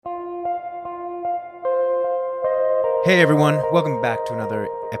Hey everyone, welcome back to another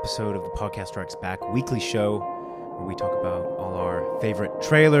episode of the Podcast Strikes Back weekly show where we talk about all our favorite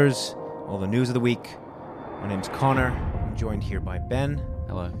trailers, all the news of the week. My name's Connor. I'm joined here by Ben.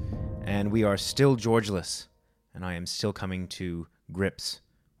 Hello. And we are still Georgeless, and I am still coming to grips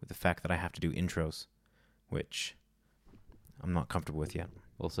with the fact that I have to do intros, which I'm not comfortable with yet.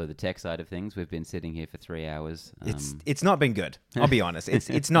 Also, the tech side of things, we've been sitting here for 3 hours. It's not been good. I'll be honest.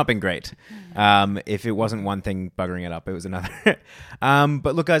 It's not been great. If it wasn't one thing buggering it up, it was another.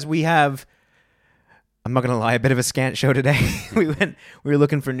 But look, guys, we have, I'm not going to lie, a bit of a scant show today. We were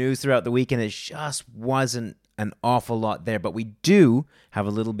looking for news throughout the week, and it just wasn't an awful lot there. But we do have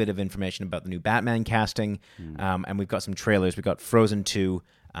a little bit of information about the new Batman casting, and we've got some trailers. We've got Frozen 2,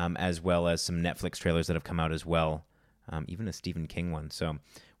 as well as some Netflix trailers that have come out as well. Even a Stephen King one. So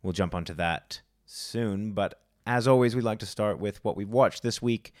we'll jump onto that soon. But as always, we like to start with what we've watched this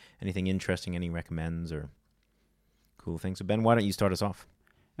week. Anything interesting, any recommends or cool things. So Ben, why don't you start us off?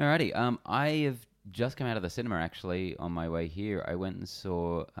 Alrighty. I have just come out of the cinema, actually, on my way here. I went and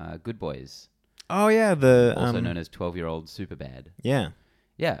saw Good Boys. Oh, yeah. Also known as 12-Year-Old Superbad. Yeah.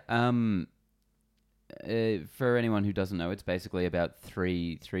 Yeah. For anyone who doesn't know, it's basically about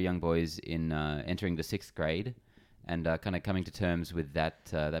three young boys in entering the 6th grade. And kind of coming to terms with that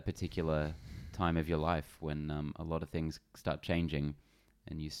particular time of your life when a lot of things start changing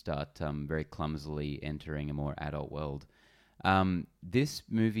and you start very clumsily entering a more adult world. This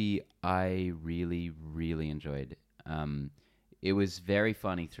movie I really, really enjoyed. It was very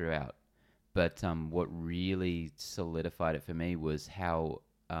funny throughout, but what really solidified it for me was how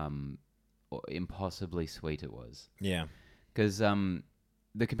impossibly sweet it was. Yeah. Because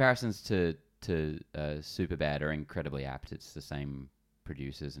the comparisons to Superbad are incredibly apt. It's the same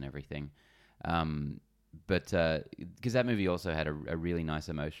producers and everything. But because that movie also had a really nice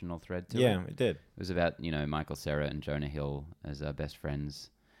emotional thread to it. Yeah, it did. It was about, Michael Cera and Jonah Hill as best friends.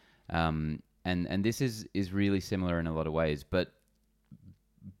 And this is really similar in a lot of ways. But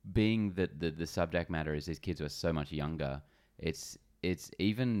being that the subject matter is these kids who are so much younger, it's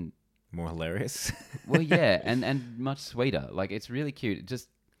even more hilarious. Well, yeah, and much sweeter. Like, it's really cute. Just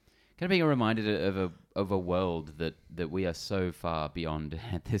kind of being reminded of a world that we are so far beyond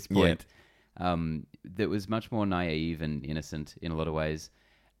at this point. Yeah. That was much more naive and innocent in a lot of ways.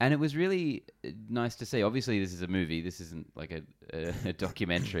 And it was really nice to see. Obviously, this is a movie. This isn't like a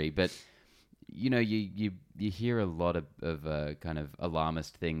documentary. But, you hear a lot of kind of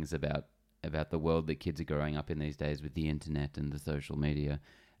alarmist things about the world that kids are growing up in these days with the internet and the social media.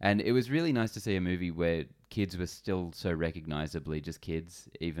 And it was really nice to see a movie where kids were still so recognizably just kids,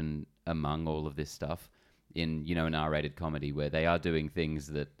 even among all of this stuff, in, an R-rated comedy where they are doing things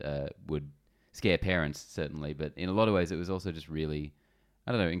that would scare parents, certainly. But in a lot of ways, it was also just really,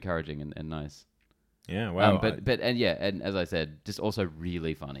 I don't know, encouraging and nice. Yeah, wow. And as I said, just also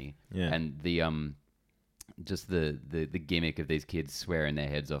really funny. Yeah. And the just the gimmick of these kids swearing their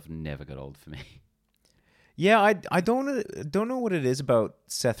heads off never got old for me. Yeah, I don't know what it is about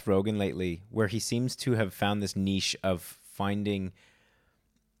Seth Rogen lately, where he seems to have found this niche of finding,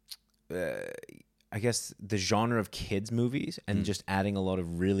 I guess, the genre of kids movies and just adding a lot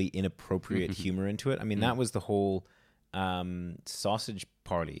of really inappropriate humor into it. I mean, that was the whole Sausage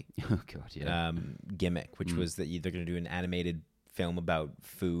Party gimmick, which was that they're going to do an animated film about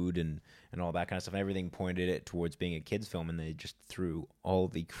food and all that kind of stuff. And everything pointed it towards being a kids film, and they just threw all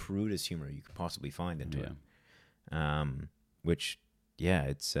the crudest humor you could possibly find into it. Which, yeah,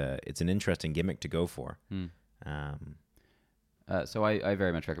 it's an interesting gimmick to go for. So I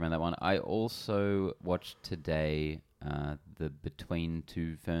very much recommend that one. I also watched today the Between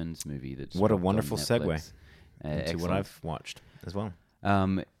Two Ferns movie. That's what a wonderful segue into excellent. what I've watched as well.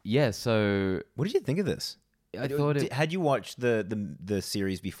 Yeah. So what did you think of this? I thought had you watched the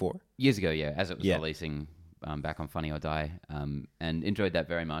series before? Years ago, yeah, as it was releasing back on Funny or Die, and enjoyed that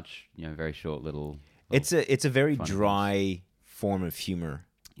very much. Very short little. It's a very dry form of humor.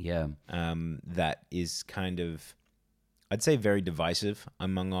 Yeah. That is kind of, I'd say, very divisive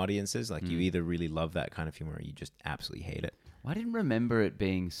among audiences. Like, you either really love that kind of humor or you just absolutely hate it. Well, I didn't remember it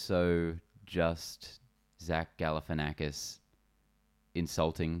being so just Zach Galifianakis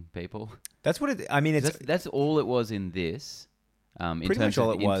insulting people. That's what it. I mean, that's all it was in this. Pretty much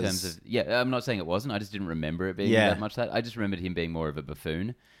all it was. In terms of, yeah, I'm not saying it wasn't. I just didn't remember it being that much. I just remembered him being more of a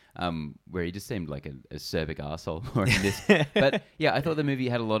buffoon, where he just seemed like a acerbic arsehole more in this. But yeah, I thought the movie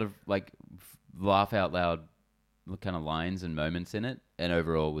had a lot of like laugh out loud kind of lines and moments in it, and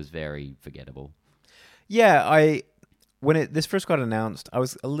overall was very forgettable. Yeah, when this first got announced, I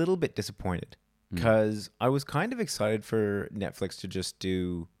was a little bit disappointed because I was kind of excited for Netflix to just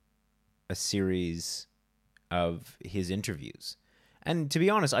do a series of his interviews. And to be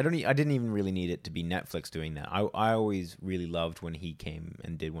honest, I didn't even really need it to be Netflix doing that. I always really loved when he came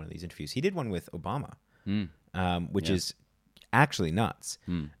and did one of these interviews. He did one with Obama, which is actually nuts.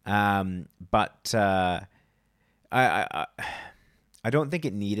 But I don't think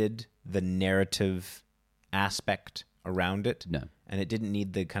it needed the narrative aspect around it. No. And it didn't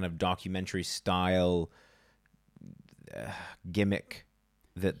need the kind of documentary style gimmick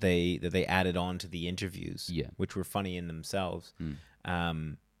that they added on to the interviews, which were funny in themselves.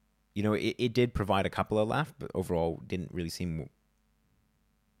 It did provide a couple of laughs, but overall didn't really seem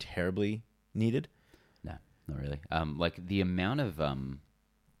terribly needed. No, not really. Like the amount of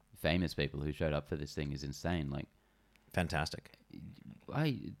famous people who showed up for this thing is insane. Like, fantastic.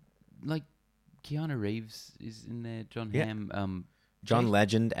 Like Keanu Reeves is in there. John Hamm. John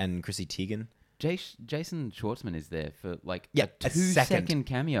Legend and Chrissy Teigen. Jason Schwartzman is there for like a a 2-second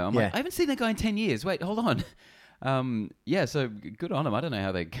cameo. I'm like, I haven't seen that guy in 10 years. Wait, hold on. So good on him. I don't know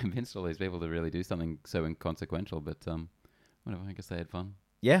how they convinced all these people to really do something so inconsequential, but whatever. I guess they had fun.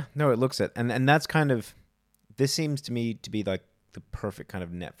 Yeah, no, it looks it, and that's kind of, this seems to me to be like the perfect kind of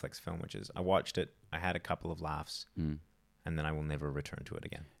Netflix film, which is I watched it, I had a couple of laughs, and then I will never return to it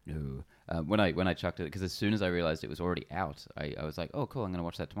again. No, when I chucked it, because as soon as I realized it was already out, I was like, oh cool, I'm gonna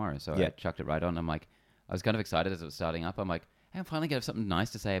watch that tomorrow. So I chucked it right on. I'm like, I was kind of excited as it was starting up. I'm like, hey, I'm finally gonna have something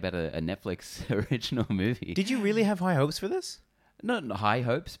nice to say about a Netflix original movie. Did you really have high hopes for this? Not high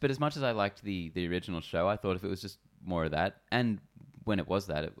hopes, but as much as I liked the original show, I thought if it was just more of that, and when it was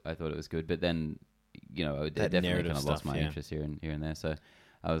that, I thought it was good. But then, it definitely kind of lost my interest here and there. So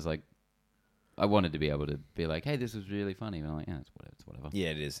I was like, I wanted to be able to be like, hey, this was really funny. And I'm like, yeah, it's whatever. Yeah,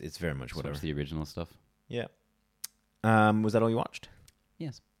 it is. It's very much whatever. Watch the original stuff. Yeah. Was that all you watched?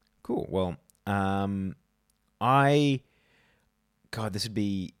 Yes. Cool. Well, this would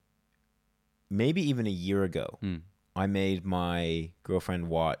be maybe even a year ago. I made my girlfriend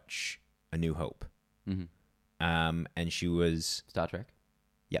watch A New Hope. And she was... Star Trek?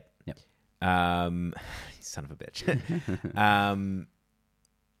 Yep. Son of a bitch.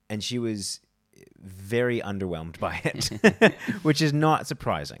 And she was very underwhelmed by it, which is not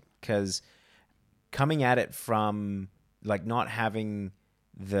surprising, because coming at it from like not having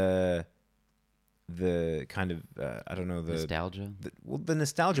the kind of I don't know, the nostalgia. The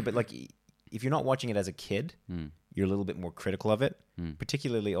nostalgia, but like if you're not watching it as a kid, you're a little bit more critical of it,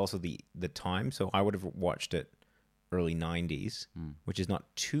 particularly also the time. So I would have watched it early 90s, which is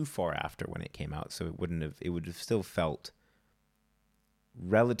not too far after when it came out, so it would have still felt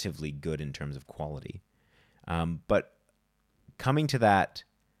relatively good in terms of quality. But coming to that,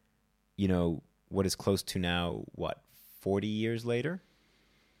 what is close to now, 40 years later,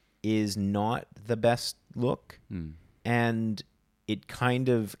 is not the best look. And it kind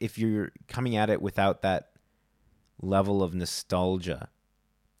of, if you're coming at it without that level of nostalgia,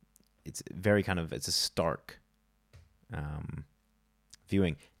 it's very kind of, it's a stark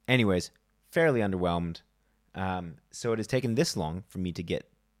viewing. Anyways, fairly underwhelmed. So it has taken this long for me to get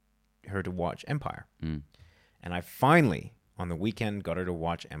her to watch Empire. And I finally, on the weekend, got her to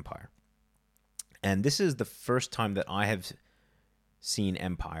watch Empire. And this is the first time that I have seen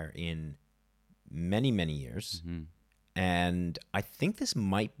Empire in many, many years. And I think this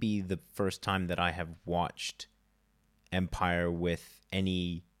might be the first time that I have watched Empire with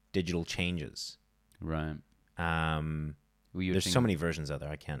any digital changes. Right. There's so many versions out there,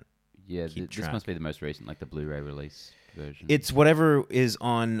 I can't keep track. This must be the most recent, like the Blu-ray release version. It's whatever is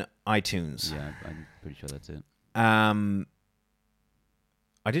on iTunes. Yeah, I'm pretty sure that's it. I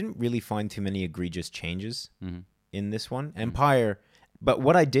didn't really find too many egregious changes in this one. Empire, but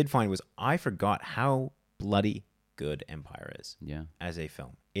what I did find was I forgot how bloody good Empire is as a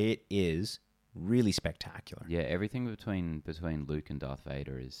film. It is really spectacular. Yeah, everything between Luke and Darth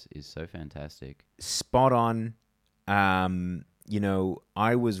Vader is so fantastic. Spot on.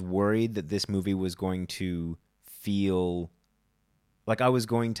 I was worried that this movie was going to feel like I was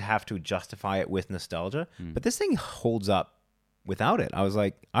going to have to justify it with nostalgia, but this thing holds up without it. I was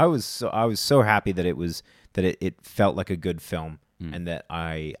like, I was so happy that it felt like a good film, and that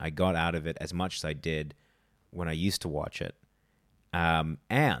I got out of it as much as I did when I used to watch it.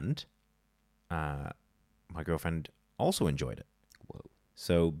 And my girlfriend also enjoyed it. Whoa.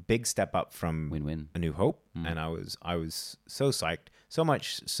 So big step up from Win-win. A New Hope, and I was so psyched, so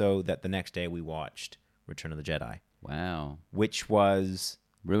much so that the next day we watched Return of the Jedi. Wow. Which was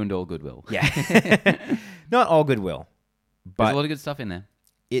ruined all goodwill. Yeah. Not all goodwill, but there's a lot of good stuff in there.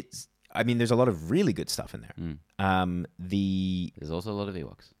 There's a lot of really good stuff in there. There's also a lot of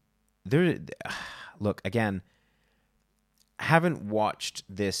Ewoks. Look, again, haven't watched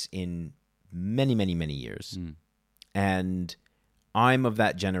this in many, many, many years. Mm. And I'm of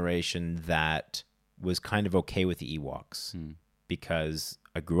that generation that was kind of okay with the Ewoks because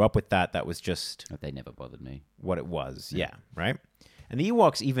I grew up with that. That was just But they never bothered me. what it was. Yeah, right? And the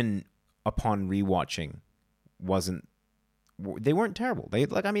Ewoks, even upon rewatching, they weren't terrible.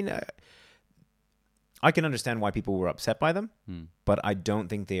 I can understand why people were upset by them, but I don't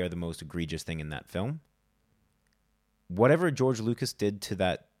think they are the most egregious thing in that film. Whatever George Lucas did to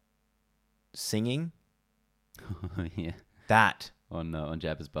that singing, Yeah. that On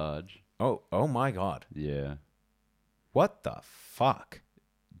Jabba's barge. oh my God, Yeah. what the fuck?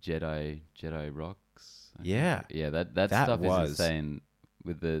 Jedi rocks. I Yeah. think. Yeah, that stuff is insane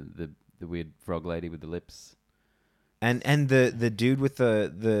with the weird frog lady with the lips. And the dude with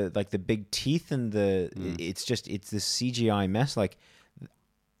the like the big teeth and it's this CGI mess. Like,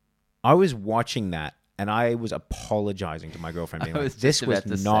 I was watching that and I was apologizing to my girlfriend, being like, "This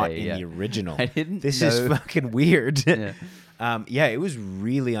was not in the original. I didn't. This is fucking weird." Yeah. It was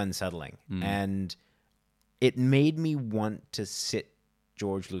really unsettling, and it made me want to sit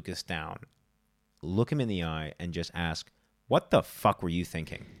George Lucas down, look him in the eye, and just ask, "What the fuck were you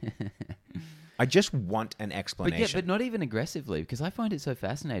thinking?" I just want an explanation. But not even aggressively, because I find it so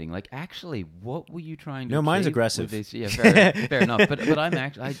fascinating. Like, actually, what were you trying to? No, mine's achieve aggressive. With this? Yeah, fair enough. But I'm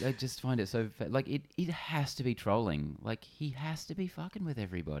actually, I just find it so like it has to be trolling. Like, he has to be fucking with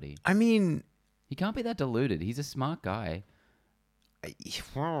everybody. I mean, he can't be that deluded. He's a smart guy. I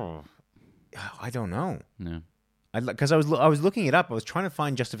don't know. No. Because I was looking it up. I was trying to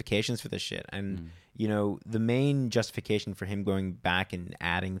find justifications for this shit, and the main justification for him going back and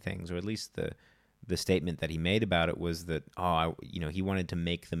adding things, or at least the statement that he made about it, was that he wanted to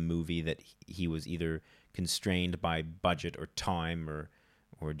make the movie that he was either constrained by budget or time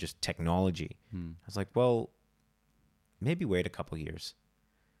or just technology. I was like, well, maybe wait a couple years,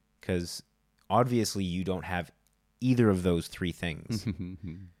 because obviously you don't have either of those three things.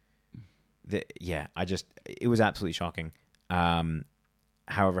 It was absolutely shocking.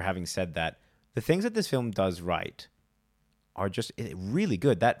 However, having said that, the things that this film does right are just really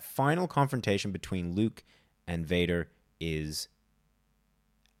good. That final confrontation between Luke and Vader is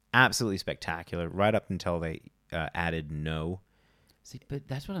absolutely spectacular, right up until they added no. See, but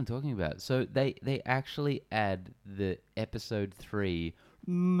that's what I'm talking about. So they actually add the episode 3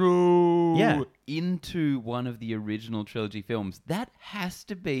 into one of the original trilogy films. That has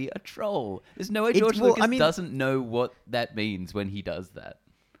to be a troll. There's no way George Lucas doesn't know what that means when he does that.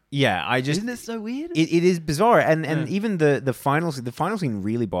 Yeah, isn't it so weird? It is bizarre, and even the final scene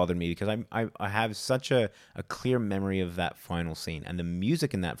really bothered me, because I have such a clear memory of that final scene and the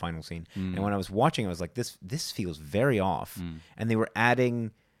music in that final scene. And when I was watching, I was like, this feels very off. And they were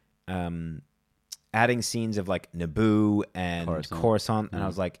adding scenes of like Naboo and Coruscant, and I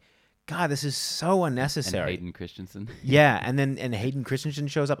was like, God, this is so unnecessary. And Hayden Christensen. Yeah, and Hayden Christensen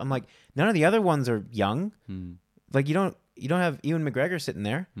shows up. I'm like, none of the other ones are young. Like, you don't have Ewan McGregor sitting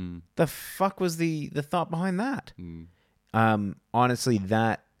there. The fuck was the thought behind that? Honestly,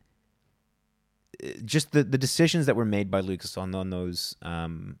 that just the decisions that were made by Lucas on those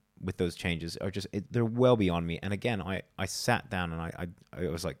with those changes are just they're well beyond me. And again, I sat down and I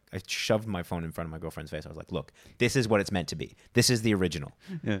was like, I shoved my phone in front of my girlfriend's face. I was like, look, this is what it's meant to be. This is the original.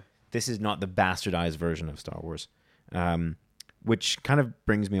 Yeah. This is not the bastardized version of Star Wars. Which kind of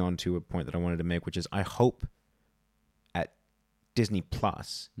brings me on to a point that I wanted to make, which is I hope at Disney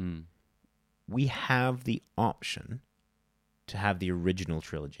Plus we have the option to have the original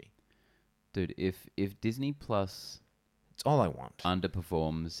trilogy. Dude, if Disney Plus, it's all I want,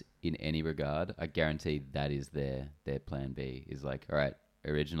 underperforms in any regard, I guarantee that is their plan B. Is like, all right,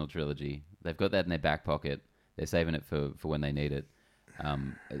 original trilogy. They've got that in their back pocket. They're saving it for when they need it.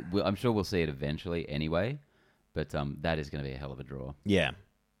 I'm sure we'll see it eventually anyway, but that is going to be a hell of a draw. Yeah,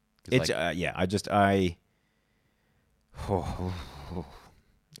 it's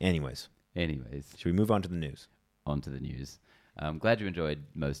Anyways, should we move on to the news? On to the news. I'm glad you enjoyed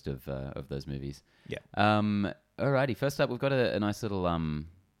most of those movies. Yeah. Alrighty. First up, we've got a nice little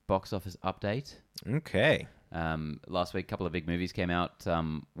box office update. Okay. Last week, a couple of big movies came out.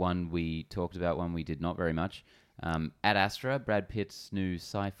 One we talked about, one we did not very much. Ad Astra, Brad Pitt's new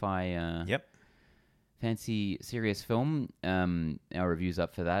sci-fi fancy serious film. Our review's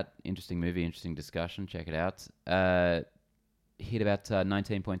up for that. Interesting movie, interesting discussion. Check it out. Hit about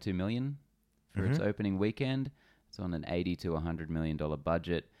 $19.2 million for its opening weekend. It's on an $80 to $100 million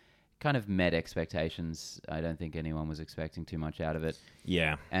budget. Kind of met expectations. I don't think anyone was expecting too much out of it.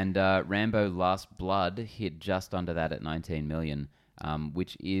 Yeah. And Rambo Last Blood hit just under that at $19 million,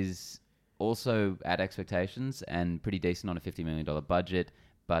 which is also at expectations and pretty decent on a $50 million budget.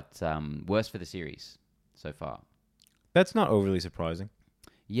 but worse for the series so far. That's not overly surprising.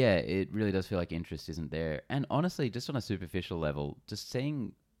 Yeah, it really does feel like interest isn't there. And honestly, just on a superficial level, just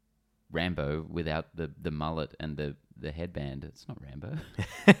seeing Rambo without the mullet and the headband, it's not Rambo.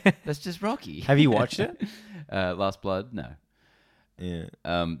 That's just Rocky. Have you watched it? Last Blood? No. Yeah.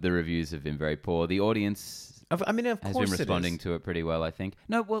 The reviews have been very poor. The audience Of has course been responding it is. to it pretty well, I think.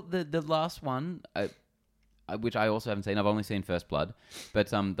 No, well, the last one, which I also haven't seen, I've only seen First Blood, but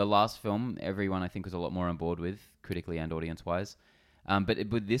the last film, everyone I think was a lot more on board with, critically and audience-wise. But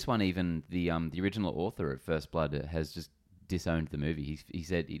with this one, even the original author of First Blood has just disowned the movie. He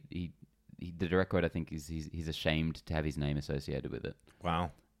said the direct quote I think is he's ashamed to have his name associated with it.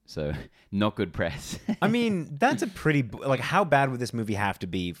 Wow. So not good press. I mean, that's a pretty how bad would this movie have to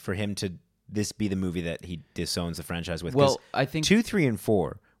be for him to this be the movie that he disowns the franchise with? 'Cause Well, I think 2, 3, and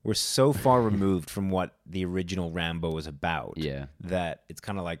 4 were so far removed from what the original Rambo was about. Yeah. That it's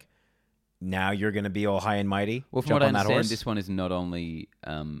kind of like, now you're going to be all high and mighty. Well, from jump what I on that understand, horse? this one is not only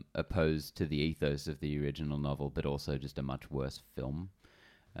opposed to the ethos of the original novel, but also just a much worse film.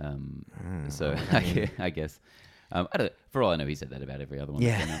 So I guess I don't. For all I know, he said that about every other one.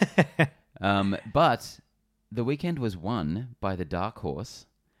 Yeah. But The Weeknd was won by the dark horse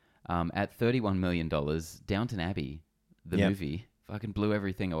at $31 million. Downton Abbey, the Yep. movie, fucking blew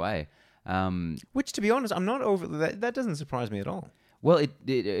everything away. Which, to be honest, I'm not over. That doesn't surprise me at all. Well,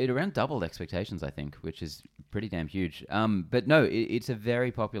 it around doubled expectations, I think, which is pretty damn huge. But no, it's a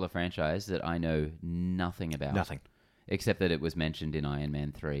very popular franchise that I know nothing about. Nothing. Except that it was mentioned in Iron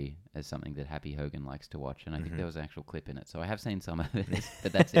Man 3 as something that Happy Hogan likes to watch. And I think there was an actual clip in it. So I have seen some of it,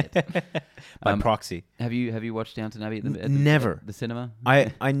 but that's it. By proxy. Have you watched Downton Abbey Never. at the cinema?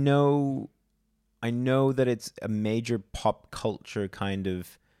 I know that it's a major pop culture kind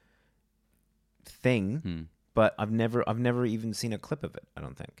of thing, but I've never even seen a clip of it, I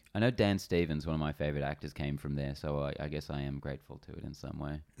don't think. I know Dan Stevens, one of my favorite actors, came from there. So I guess I am grateful to it in some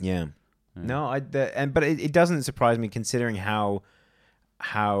way. Yeah. No, but it doesn't surprise me considering how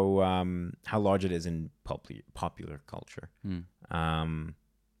large it is in popular culture.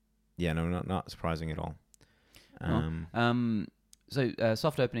 Yeah, no, not surprising at all. So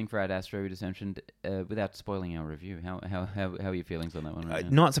soft opening for Ad Astra, we just mentioned, without spoiling our review. How are your feelings on that one? Right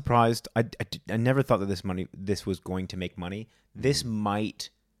now? Not surprised. I never thought that this was going to make money. This might.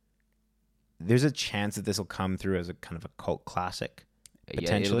 There's a chance that this will come through as a kind of a cult classic.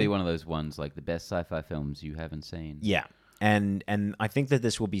 Yeah, it'll be one of those ones like the best sci-fi films you haven't seen. Yeah, and I think that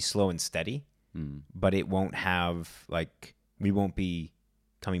this will be slow and steady, but it won't have we won't be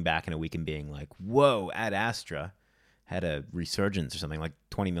coming back in a week and being like, whoa, Ad Astra had a resurgence or something. Like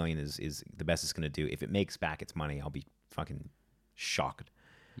 20 million is the best it's going to do. If it makes back its money, I'll be fucking shocked.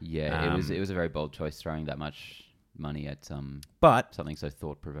 Yeah, it was a very bold choice throwing that much money at but something so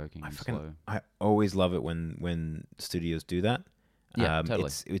thought-provoking and slow. I always love it when studios do that. Yeah, totally.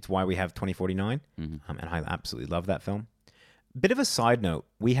 It's why we have 2049, and I absolutely love that film. Bit of a side note,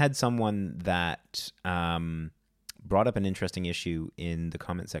 we had someone that brought up an interesting issue in the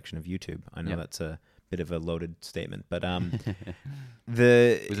comment section of YouTube. I know that's a bit of a loaded statement, but was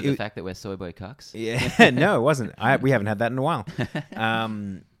it the fact that we're soy boy cucks? Yeah, no, it wasn't. We haven't had that in a while.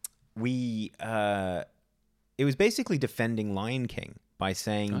 It was basically defending Lion King by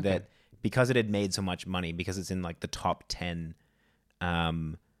saying that because it had made so much money, because it's in like the top 10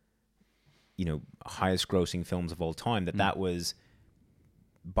 highest grossing films of all time, that was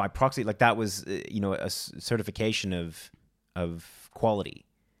by proxy, that was a certification of quality.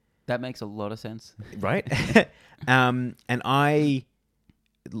 That makes a lot of sense, right? And I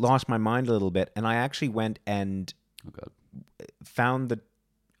lost my mind a little bit, and I actually went and found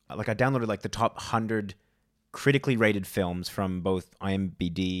I downloaded the top 100 critically rated films from both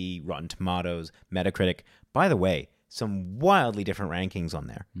IMDb, Rotten Tomatoes, Metacritic. By the way, some wildly different rankings on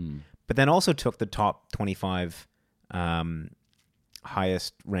there. But then also took the top 25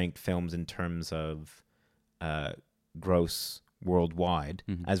 highest ranked films in terms of gross worldwide,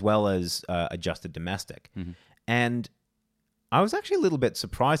 as well as adjusted domestic. And I was actually a little bit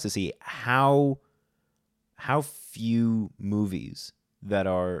surprised to see how few movies that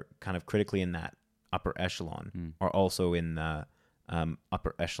are kind of critically in that upper echelon are also in the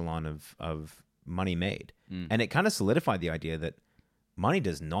upper echelon of money made. And it kind of solidified the idea that money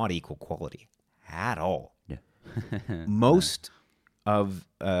does not equal quality at all. Yeah. Most of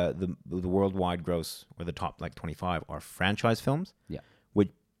the worldwide gross, or the top 25, are franchise films. Yeah.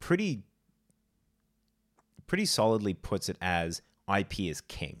 Which pretty solidly puts it as IP is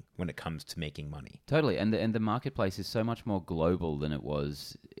king when it comes to making money. Totally, and the marketplace is so much more global than it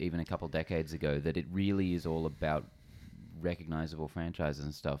was even a couple decades ago, that it really is all about recognizable franchises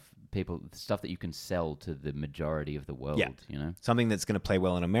and stuff, stuff that you can sell to the majority of the world. Yeah. You know, Something that's going to play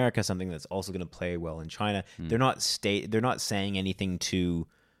well in America, something that's also going to play well in China. They're not saying anything too,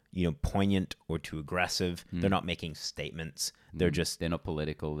 poignant or too aggressive. They're not making statements. They're not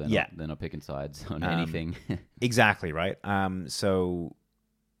political. They're not picking sides on anything. Exactly right. So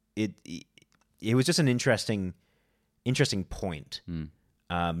it was just an interesting point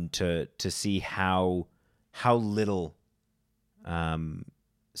to see how little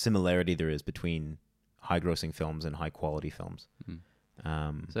similarity there is between high-grossing films and high-quality films.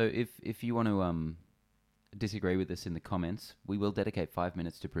 So if you want to disagree with us in the comments, we will dedicate 5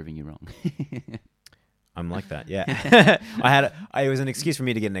 minutes to proving you wrong. I'm like that, yeah. It was an excuse for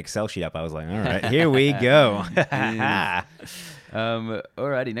me to get an Excel sheet up. I was like, all right, here we go.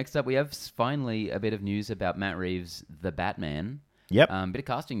 Alrighty, next up we have finally a bit of news about Matt Reeves' The Batman. Yep. Bit of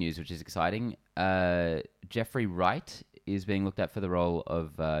casting news, which is exciting. Jeffrey Wright is being looked at for the role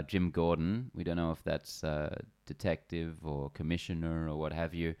of Jim Gordon. We don't know if that's detective or commissioner or what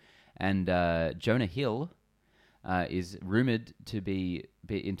have you. And Jonah Hill is rumored to be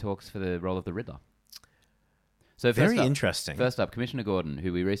in talks for the role of the Riddler. So very interesting. First up, Commissioner Gordon,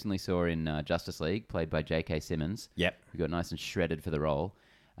 who we recently saw in Justice League, played by J.K. Simmons. Yep. Who got nice and shredded for the role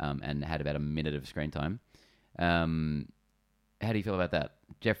and had about a minute of screen time. How do you feel about that?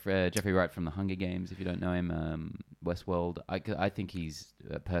 Jeffrey Wright from The Hunger Games, if you don't know him, Westworld. I think he's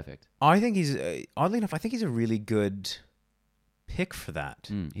perfect. I think he's, oddly enough, a really good pick for that.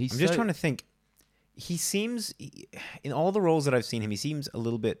 I'm just trying to think. He seems, in all the roles that I've seen him, he seems a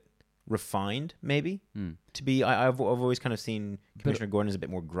little bit refined, maybe, to be. I've always kind of seen Commissioner Gordon as a bit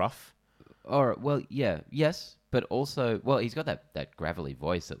more gruff. Or, well, yeah, yes, but also, well, he's got that gravelly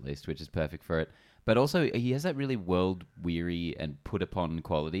voice at least, which is perfect for it. But also, he has that really world-weary and put-upon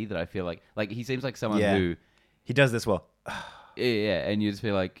quality that I feel like he seems like someone who... He does this well. Yeah, and you just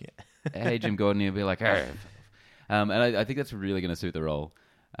be like, hey, Jim Gordon, you'll be like, and I think that's really going to suit the role.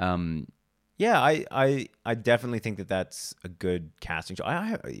 Yeah, I definitely think that's a good casting choice.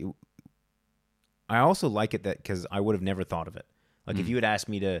 I also like it because I would have never thought of it. Like, if you had asked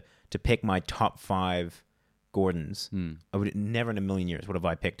me to pick my top 5 Gordons, I would never in a million years would have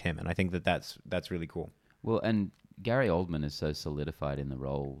I picked him, and I think that's really cool. Well, and Gary Oldman is so solidified in the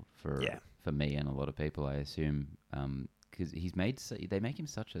role for me and a lot of people, I assume, because they make him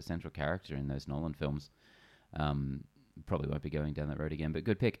such a central character in those Nolan films. Probably won't be going down that road again, but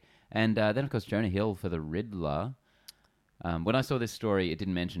good pick. And then, of course, Jonah Hill for the Riddler. When I saw this story, it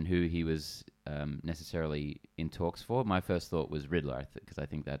didn't mention who he was necessarily in talks for. My first thought was Riddler, because I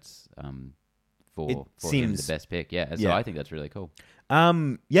think that's for him the best pick. Yeah, so I think that's really cool.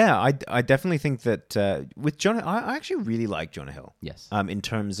 I definitely think that with Jonah, I actually really like Jonah Hill. Yes. In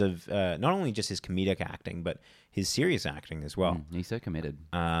terms of not only just his comedic acting, but his serious acting as well. He's so committed.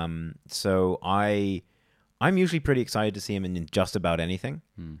 So I'm usually pretty excited to see him in just about anything.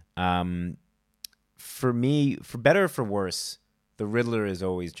 For me, for better or for worse, the Riddler is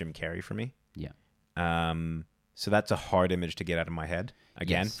always Jim Carrey for me. Yeah. So that's a hard image to get out of my head.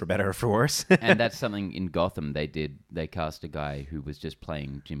 Again, for better or for worse. And that's something in Gotham they did. They cast a guy who was just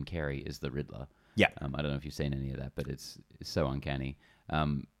playing Jim Carrey as the Riddler. Yeah. I don't know if you've seen any of that, but it's so uncanny.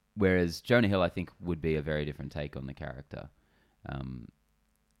 Whereas Jonah Hill, I think, would be a very different take on the character. I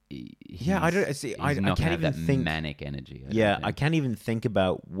can't even think manic energy. I can't even think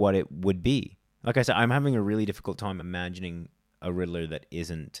about what it would be. Like I said, I'm having a really difficult time imagining a Riddler that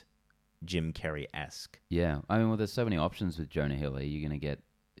isn't Jim Carrey-esque. Yeah, I mean, well, there's so many options with Jonah Hill. Are you going to get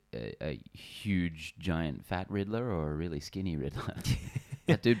a huge, giant, fat Riddler or a really skinny Riddler?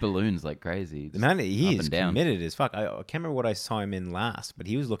 That dude balloons like crazy. The man, he is committed as fuck. I can't remember what I saw him in last, but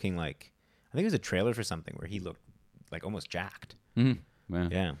he was looking like, I think it was a trailer for something where he looked like almost jacked. Well,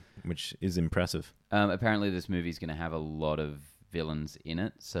 yeah, which is impressive. Apparently, this movie's going to have a lot of villains in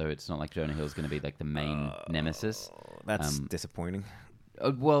it, so it's not like Jonah Hill's going to be like the main nemesis. That's disappointing.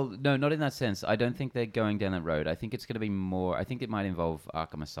 Well, no, not in that sense. I don't think they're going down that road. I think it's going to be more... I think it might involve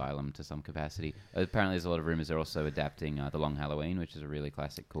Arkham Asylum to some capacity. Apparently, there's a lot of rumors they're also adapting The Long Halloween, which is a really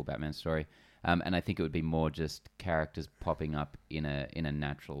classic, cool Batman story. And I think it would be more just characters popping up in a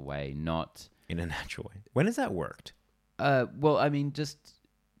natural way, not... In a natural way? When has that worked? Well, I mean, just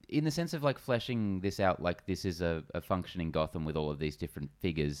in the sense of like fleshing this out, like this is a functioning Gotham with all of these different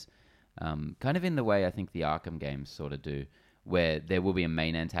figures, kind of in the way I think the Arkham games sort of do, where there will be a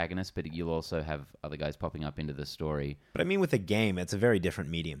main antagonist, but you'll also have other guys popping up into the story. But I mean, with a game, it's a very different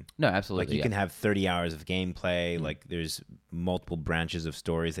medium. No, absolutely. Like you can have 30 hours of gameplay, like there's multiple branches of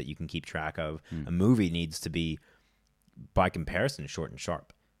stories that you can keep track of. A movie needs to be, by comparison, short and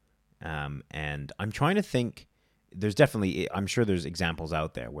sharp. And I'm trying to think... there's definitely, I'm sure there's examples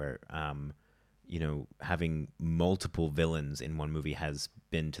out there where, having multiple villains in one movie has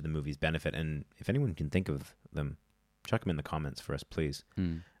been to the movie's benefit. And if anyone can think of them, chuck them in the comments for us, please.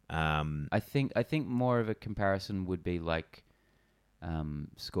 I think more of a comparison would be like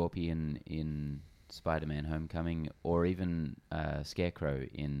Scorpion in Spider-Man: Homecoming, or even Scarecrow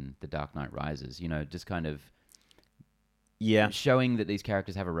in The Dark Knight Rises. Just kind of showing that these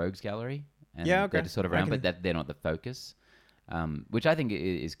characters have a rogues gallery, and they're just sort of around, but that they're not the focus. Which I think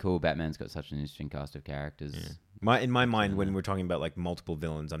is cool. Batman's got such an interesting cast of characters. Yeah. In my mind, when we're talking about like multiple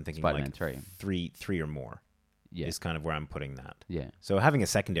villains, I'm thinking Spider-Man like 3. three or more. Yeah. Is kind of where I'm putting that. Yeah. So having a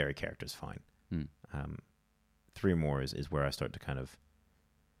secondary character is fine. 3 or more is where I start to kind of,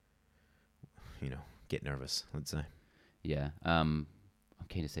 get nervous, let's say. Yeah. I'm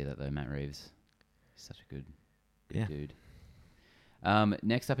keen to see that, though. Matt Reeves. He's such a good dude.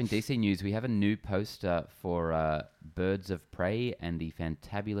 Next up in DC news, we have a new poster for Birds of Prey and the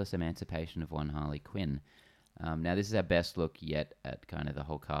Fantabulous Emancipation of One Harley Quinn. Now, this is our best look yet at kind of the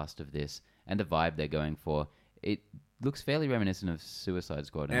whole cast of this and the vibe they're going for. It looks fairly reminiscent of Suicide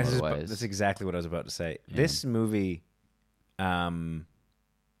Squad in a lot of ways. That's exactly what I was about to say. Yeah. This movie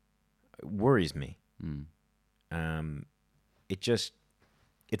worries me.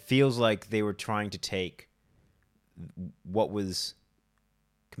 It feels like they were trying to take what was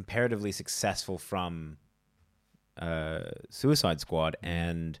comparatively successful from Suicide Squad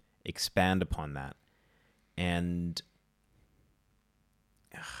and expand upon that. And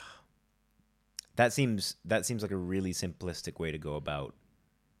that seems like a really simplistic way to go about,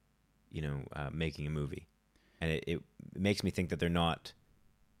 making a movie. And it makes me think that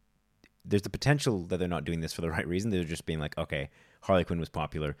there's the potential that they're not doing this for the right reason. They're just being like, okay, Harley Quinn was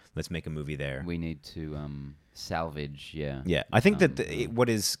popular. Let's make a movie there. We need to salvage, Yeah, I think that what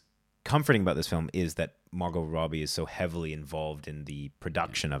is comforting about this film is that Margot Robbie is so heavily involved in the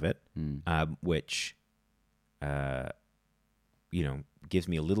production of it, which, gives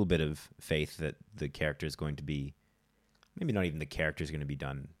me a little bit of faith that the character is going to be, maybe not even the character is going to be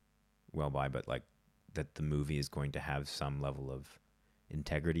done well by, but like that the movie is going to have some level of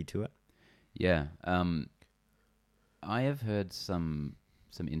integrity to it. Yeah. I have heard some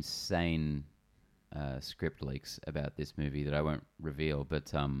insane script leaks about this movie that I won't reveal,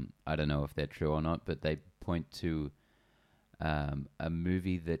 but I don't know if they're true or not, but they point to a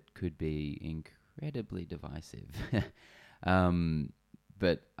movie that could be incredibly divisive.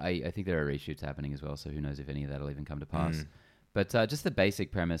 But I think there are reshoots happening as well, so who knows if any of that will even come to pass. But just the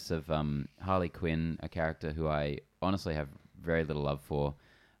basic premise of Harley Quinn, a character who I honestly have very little love for,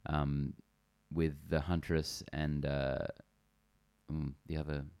 with the Huntress and the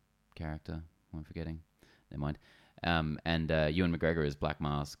other character, who I'm forgetting. Never mind. And Ewan McGregor as Black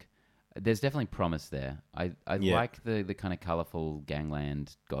Mask. There's definitely promise there. I like the kind of colourful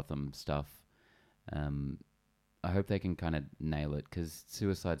gangland Gotham stuff. I hope they can kind of nail it, because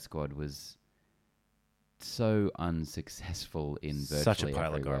Suicide Squad was so unsuccessful in virtually such a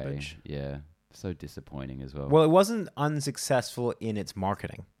pile every of garbage. way. Yeah, so disappointing as well. Well, it wasn't unsuccessful in its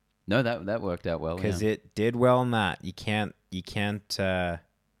marketing. No, that worked out well, because it did well in that. You can't blame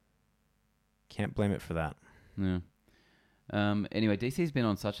it for that. Yeah. Anyway, DC's been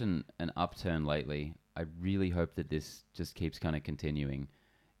on such an upturn lately. I really hope that this just keeps kind of continuing.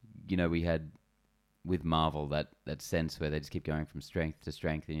 We had with Marvel that sense where they just keep going from strength to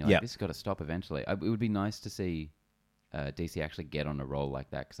strength, and you're like, this has got to stop eventually. It would be nice to see DC actually get on a roll like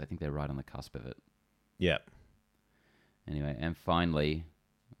that, because I think they're right on the cusp of it. Yeah. Anyway, and finally,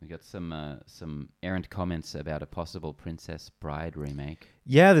 we got some errant comments about a possible Princess Bride remake.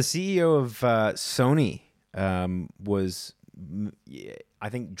 Yeah, the CEO of Sony was, I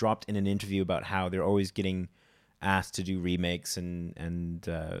think, dropped in an interview about how they're always getting asked to do remakes and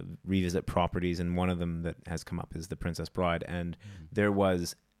revisit properties, and one of them that has come up is The Princess Bride, and there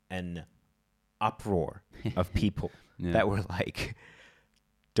was an uproar of people that were like,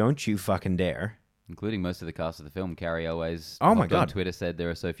 don't you fucking dare. Including most of the cast of the film. Carrie Elways on Twitter said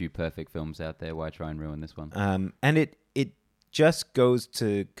there are so few perfect films out there, why try and ruin this one? And it just goes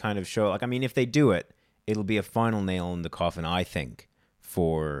to kind of show, like, I mean, if they do it, it'll be a final nail in the coffin, I think,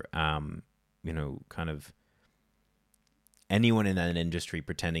 for kind of anyone in that industry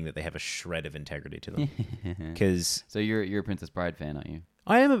pretending that they have a shred of integrity to them. Because so you're a Princess Bride fan, aren't you?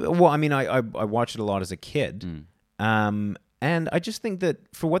 I am. Well, I mean, I watched it a lot as a kid, and I just think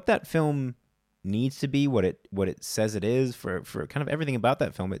that for what that film needs to be, what it says it is, for kind of everything about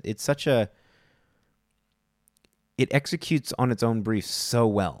that film, it's such a, it executes on its own brief so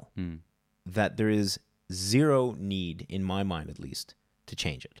well that there is zero need, in my mind at least, to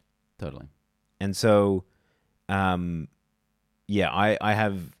change it. Totally. And so yeah, I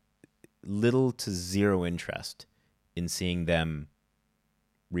have little to zero interest in seeing them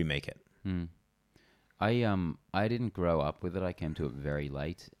remake it. I didn't grow up with it. I came to it very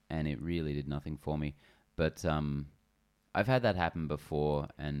late, and it really did nothing for me. But I've had that happen before,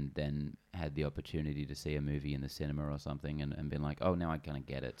 and then had the opportunity to see a movie in the cinema or something, and been like, oh, now I kind of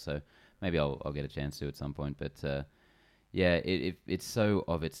get it. So maybe I'll get a chance to at some point. But yeah, it's so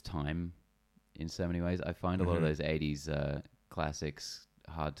of its time in so many ways. I find a lot of those 80s classics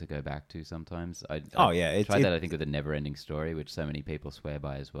hard to go back to sometimes. I tried that, I think, with The Never-Ending Story, which so many people swear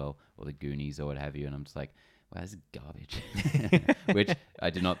by as well, or The Goonies or what have you, and I'm just like, well, this is garbage. Which I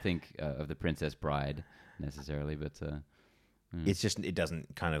do not think of The Princess Bride necessarily, but it's just, it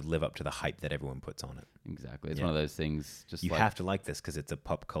doesn't kind of live up to the hype that everyone puts on it. Exactly. It's one of those things, just you have to like this because it's a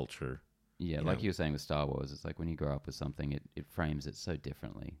pop culture. Yeah, like you were saying with Star Wars, it's like when you grow up with something, it frames it so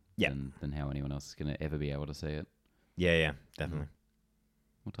differently than how anyone else is going to ever be able to see it. Yeah, definitely.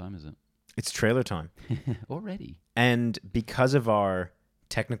 What time is it? It's trailer time. Already. And because of our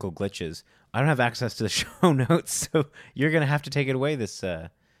technical glitches, I don't have access to the show notes, so you're going to have to take it away this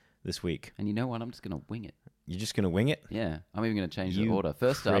week. And you know what? I'm just going to wing it. You're just going to wing it? Yeah. I'm even going to change the order.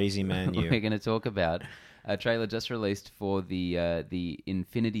 First up, crazy man, you. We're going to talk about a trailer just released for the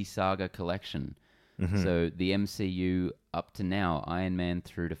Infinity Saga collection. Mm-hmm. So the MCU up to now, Iron Man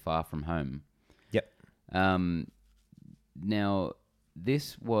through to Far From Home. Yep. Now,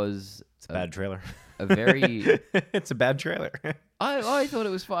 this was... It's a bad trailer. A very... It's a bad trailer. I thought it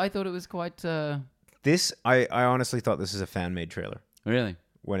was... I thought it was quite... This, I honestly thought this is a fan-made trailer. Really?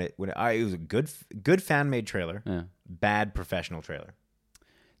 It was a good fan-made trailer. Yeah. Bad professional trailer.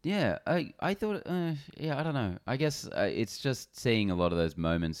 Yeah, I thought... yeah, I don't know. I guess it's just seeing a lot of those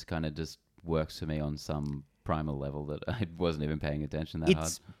moments kind of just works for me on some primal level that I wasn't even paying attention that hard.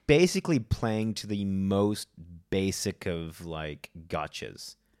 It's basically playing to the most basic of, like,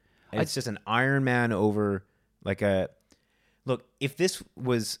 gotchas. And it's just an Iron Man over, like a... Look, if this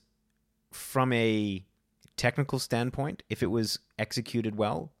was from a technical standpoint, if it was executed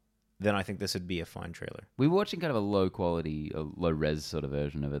well, then I think this would be a fine trailer. We were watching kind of a low quality, a low res sort of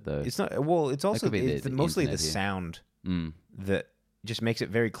version of it, though. It's not... Well, it's also... It's mostly the sound that just makes it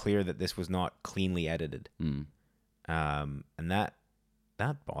very clear that this was not cleanly edited. And that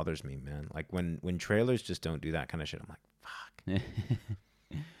bothers me, man. Like when trailers just don't do that kind of shit, I'm like, fuck.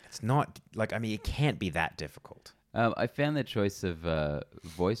 It's not like, I mean, it can't be that difficult. I found the choice of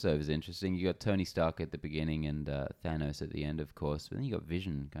voiceovers interesting. You got Tony Stark at the beginning and Thanos at the end, of course. But then you got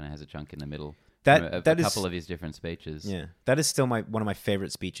Vision, kind of has a chunk in the middle. A couple of his different speeches. Yeah, that is still one of my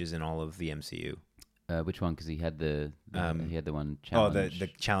favorite speeches in all of the MCU. Which one? Because he had the one challenge. The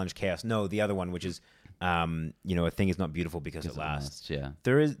challenge chaos. No, the other one, which is, a thing is not beautiful because it lasts. Yeah,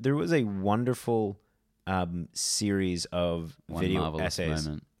 there was a wonderful series of video essays.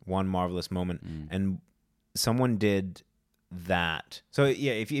 One marvelous moment, and someone did that. So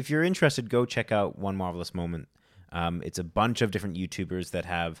yeah, if you're interested, go check out One Marvelous Moment. It's a bunch of different YouTubers that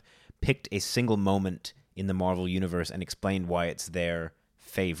have picked a single moment in the Marvel universe and explained why it's their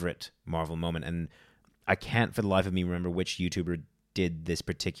favorite Marvel moment. And I can't for the life of me remember which YouTuber did this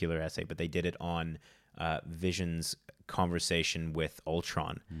particular essay, but they did it on Vision's conversation with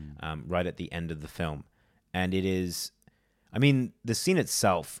Ultron right at the end of the film. And it is... I mean, the scene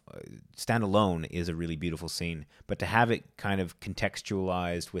itself, standalone, is a really beautiful scene. But to have it kind of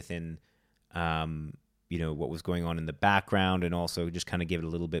contextualized within, what was going on in the background, and also just kind of give it a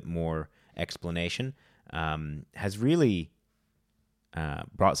little bit more explanation, has really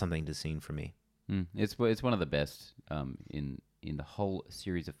brought something to the scene for me. It's one of the best in the whole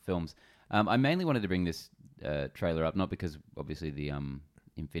series of films. I mainly wanted to bring this trailer up, not because obviously the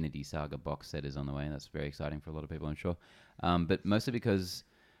Infinity Saga box set is on the way, and that's very exciting for a lot of people, I'm sure. But mostly because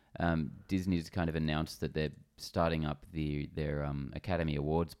Disney's kind of announced that they're starting up their Academy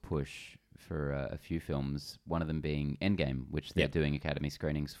Awards push for a few films, one of them being Endgame, which they're doing Academy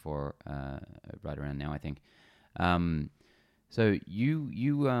screenings for right around now, I think. So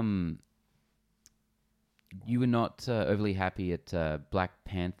you were not overly happy at Black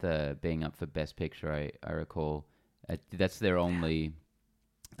Panther being up for Best Picture, I recall. That's the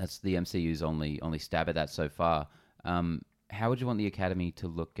MCU's only stab at that so far. How would you want the Academy to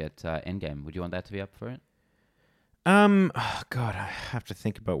look at Endgame? Would you want that to be up for it? Oh God, I have to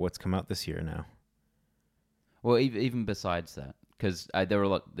think about what's come out this year now. Well, even besides that, because there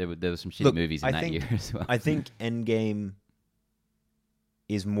were some shitty movies in that year as well. I think Endgame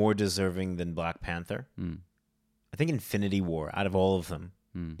is more deserving than Black Panther. I think Infinity War, out of all of them,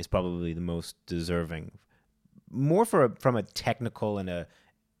 is probably the most deserving. More from a technical and a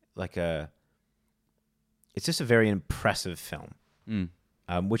it's just a very impressive film, Mm.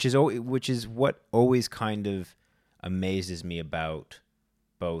 which is what always kind of amazes me about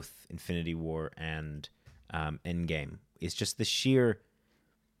both Infinity War and Endgame. It's just the sheer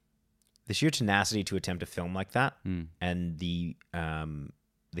tenacity to attempt a film like that, and the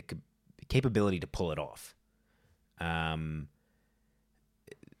capability to pull it off. That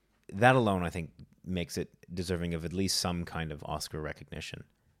alone, I think, makes it deserving of at least some kind of Oscar recognition.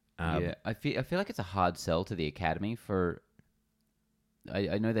 Yeah, I feel like it's a hard sell to the Academy for.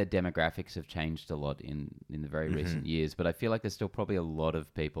 I know their demographics have changed a lot in the very recent years, but I feel like there's still probably a lot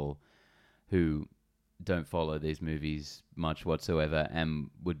of people who don't follow these movies much whatsoever and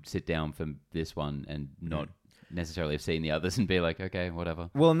would sit down for this one and not necessarily have seen the others and be like, okay, whatever.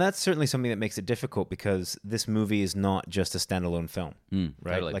 Well, and that's certainly something that makes it difficult because this movie is not just a standalone film,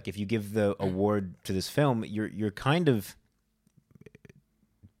 right? Totally. Like if you give the award to this film, you're kind of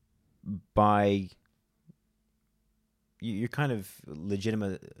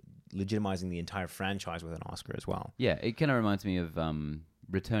legitimizing the entire franchise with an Oscar as well. Yeah, it kind of reminds me of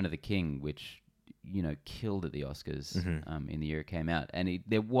Return of the King, which killed at the Oscars in the year it came out, and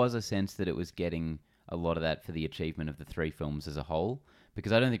there was a sense that it was getting a lot of that for the achievement of the three films as a whole.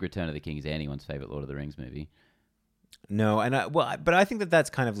 Because I don't think Return of the King is anyone's favorite Lord of the Rings movie. No, but I think that that's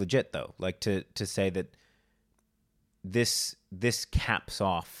kind of legit though. Like to say that this caps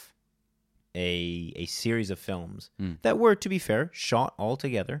off a series of films that were, to be fair, shot all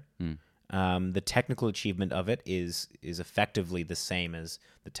together. The technical achievement of it is effectively the same as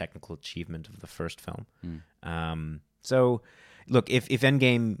the technical achievement of the first film. So, look, if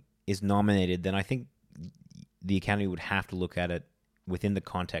Endgame is nominated, then I think the Academy would have to look at it within the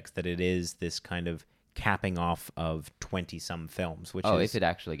context that it is this kind of capping off of 20-some films. Which if it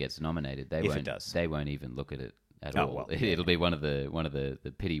actually gets nominated, they won't even look at it at all. Well, It'll be one of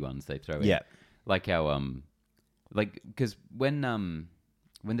the pity ones they throw in. Yeah, like how because when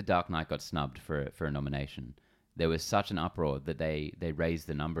The Dark Knight got snubbed for a nomination, there was such an uproar that they raised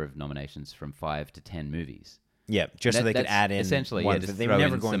the number of nominations from 5 to 10 movies. Yeah, just so they could add in essentially ones just that they were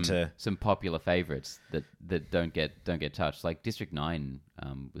never throw in going to some popular favorites that don't get touched. Like District 9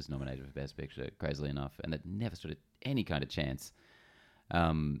 was nominated for Best Picture, crazily enough, and it never stood any kind of chance.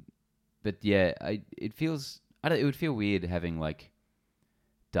 But yeah, it would feel weird having like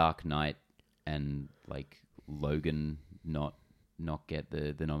Dark Knight and like Logan not get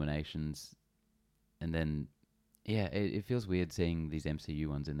the nominations, and then it feels weird seeing these MCU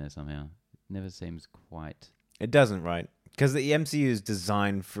ones in there somehow. It never seems quite. It doesn't, right? Because the MCU is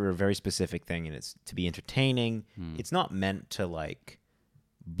designed for a very specific thing, and it's to be entertaining. It's not meant to like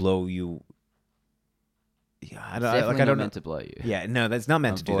blow you. Yeah, I don't meant to blow you. Yeah, no, that's not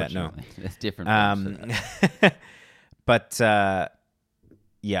meant to do that. No, that's different. That. But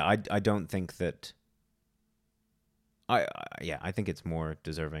yeah, I don't think that. I think it's more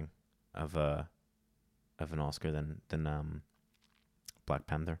deserving of an Oscar than Black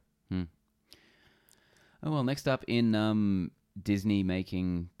Panther. Oh, well, next up in Disney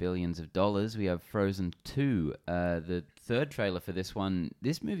making billions of dollars, we have Frozen 2. The third trailer for this one.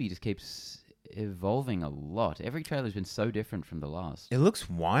 This movie just keeps evolving a lot. Every trailer's been so different from the last. It looks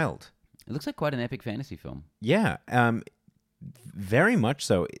wild. It looks like quite an epic fantasy film. Yeah, very much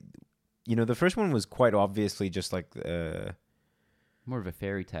so. The first one was quite obviously just like more of a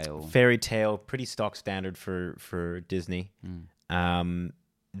fairy tale. Fairy tale, pretty stock standard for Disney.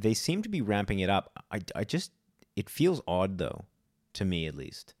 They seem to be ramping it up. It feels odd though, to me at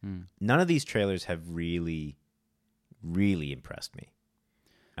least. None of these trailers have really, really impressed me.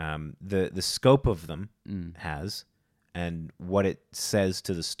 The scope of them has, and what it says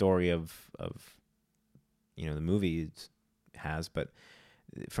to the story of the movie has, but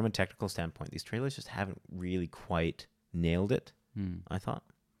from a technical standpoint, these trailers just haven't really quite nailed it. I thought.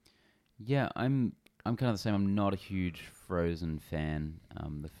 Yeah, I'm kind of the same. I'm not a huge Frozen fan.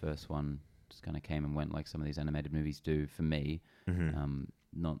 The first one just kind of came and went like some of these animated movies do for me.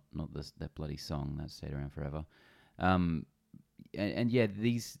 Not that bloody song that stayed around forever. And yeah,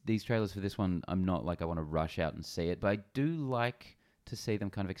 these trailers for this one, I'm not like I want to rush out and see it, but I do like to see them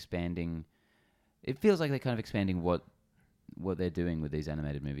kind of expanding. It feels like they're kind of expanding what they're doing with these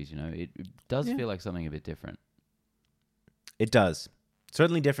animated movies. It does feel like something a bit different. It does.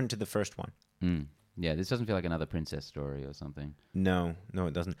 Certainly different to the first one. Yeah, this doesn't feel like another princess story or something. No,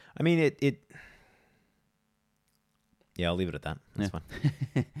 it doesn't. I mean, it. Yeah, I'll leave it at that. That's fine.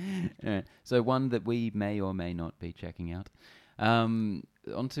 All right. So one that we may or may not be checking out. Onto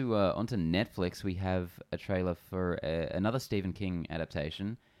Netflix, we have a trailer for another Stephen King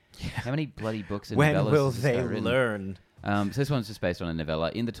adaptation. Yeah. How many bloody books and novellas? When will they learn? So this one's just based on a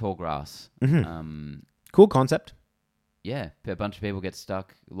novella, In the Tall Grass. Cool concept. Yeah, a bunch of people get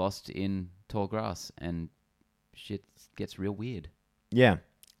stuck, lost in tall grass, and shit gets real weird. Yeah.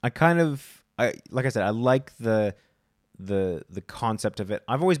 Like I said, I like the concept of it.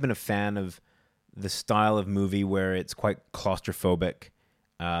 I've always been a fan of the style of movie where it's quite claustrophobic.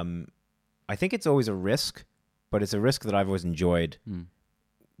 I think it's always a risk, but it's a risk that I've always enjoyed,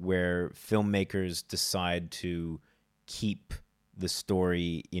 where filmmakers decide to keep the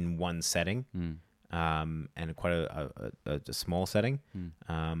story in one setting, and quite a small setting.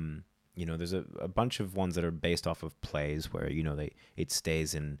 There's a bunch of ones that are based off of plays where it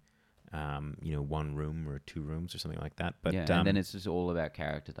stays in one room or 2 rooms or something like that. But and then it's just all about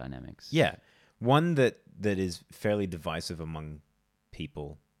character dynamics. Yeah, one that is fairly divisive among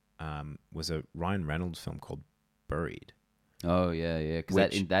people was a Ryan Reynolds film called Buried. Oh yeah,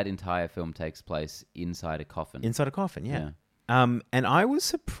 because that entire film takes place inside a coffin. Inside a coffin, yeah. And I was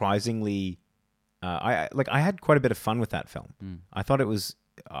surprisingly, I had quite a bit of fun with that film.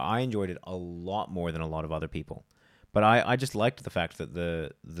 I enjoyed it a lot more than a lot of other people. But I just liked the fact that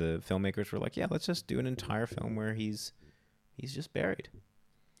the filmmakers were like, yeah, let's just do an entire film where he's just buried.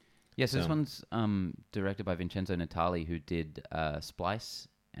 Yes, this one's directed by Vincenzo Natali, who did Splice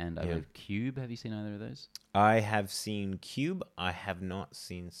and I believe Cube. Have you seen either of those? I have seen Cube. I have not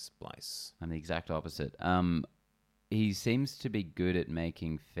seen Splice. I'm the exact opposite. He seems to be good at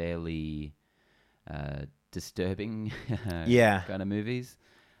making fairly disturbing kind of movies.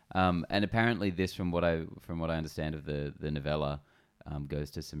 And apparently this, from what I understand of the novella,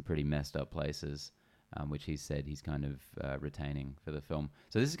 goes to some pretty messed up places, which he said he's kind of retaining for the film.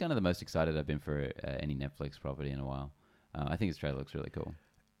 So this is kind of the most excited I've been for any Netflix property in a while. I think his trailer looks really cool.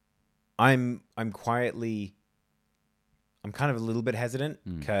 I'm kind of a little bit hesitant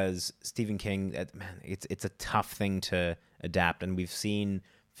because Stephen King, it's a tough thing to adapt, and we've seen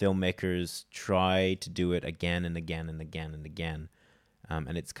filmmakers try to do it again and again and again and again.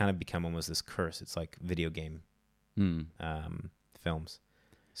 And it's kind of become almost this curse. It's like video game films.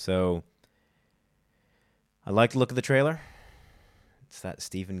 So I like the look of the trailer. It's that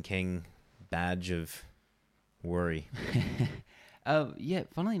Stephen King badge of worry.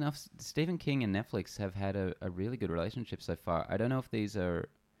 Funnily enough, Stephen King and Netflix have had a really good relationship so far. I don't know if these are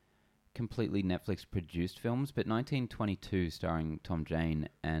completely Netflix-produced films, but 1922, starring Tom Jane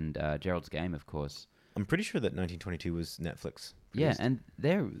and Gerald's Game, of course. I'm pretty sure that 1922 was Netflix. Yeah, and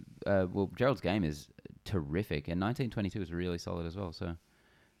Gerald's Game is terrific, and 1922 is really solid as well. So,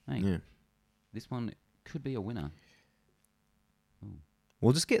 this one could be a winner. Ooh.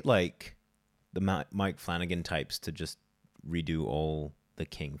 We'll just get like the Mike Flanagan types to just redo all the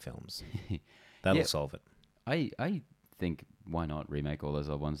King films. That'll solve it. I think, why not remake all those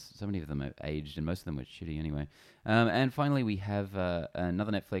old ones? So many of them are aged, and most of them were shitty anyway. And finally, we have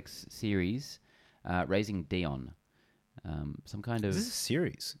another Netflix series, Raising Dion. Some kind of... Is this a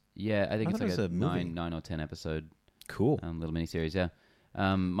series? Yeah, I think it's like a movie. 9 or 10 episode cool little miniseries, yeah.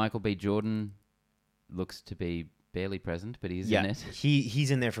 Michael B. Jordan looks to be barely present, but he's in it.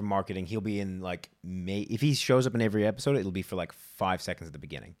 He's in there for marketing. He'll be in if he shows up in every episode, it'll be for like 5 seconds at the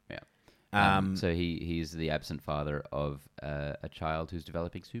beginning. Yeah. So he's the absent father of a child who's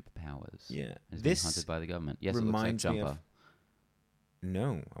developing superpowers. Yeah. Has been hunted by the government. Yes, it looks like Jumper.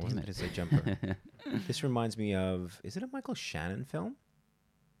 No, I wasn't going to say Jumper. This reminds me of... Is it a Michael Shannon film?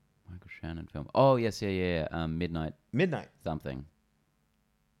 Michael Shannon film. Oh, yes, yeah. Midnight something.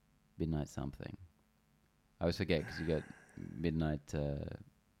 Midnight something. I always forget because you got Midnight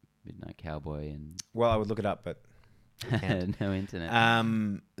Cowboy and... Well, I would look it up, but I can't. No internet.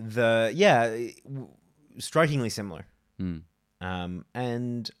 Strikingly similar.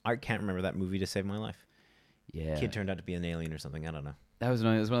 And I can't remember that movie to save my life. Yeah. Kid turned out to be an alien or something. I don't know. That was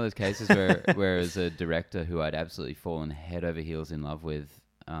annoying. It was one of those cases where as a director who I'd absolutely fallen head over heels in love with,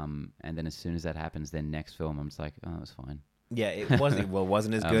 and then as soon as that happens, their next film, I'm just like, oh, it was fine. Yeah, it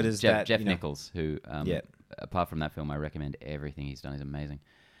wasn't as good as Jeff Nichols, who, apart from that film, I recommend everything he's done. He's amazing.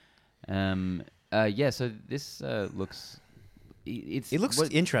 So this looks... It looks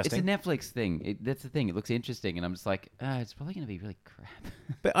interesting. It's a Netflix thing. That's the thing. It looks interesting, and I'm just like, it's probably going to be really crap.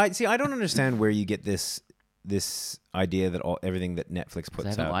 But I don't understand where you get this idea that everything that Netflix puts out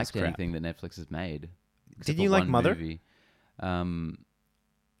is crap. I haven't liked anything that Netflix has made. Did you like Mother? Movie.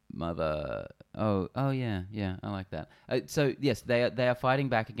 Mother. Oh yeah, I like that. So yes, they are fighting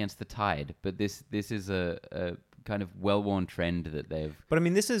back against the tide, but this is a kind of well-worn trend that they've. But I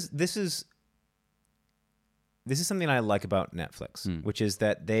mean, this is something I like about Netflix, which is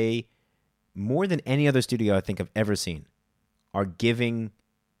that they, more than any other studio I think I've ever seen, are giving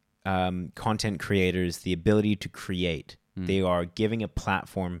content creators the ability to create. They are giving a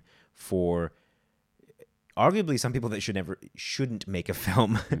platform for arguably some people that shouldn't make a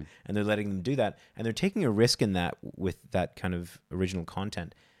film, and they're letting them do that, and they're taking a risk in that with that kind of original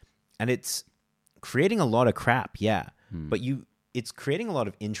content, and it's creating a lot of crap, but it's creating a lot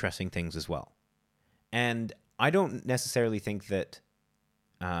of interesting things as well. And I don't necessarily think that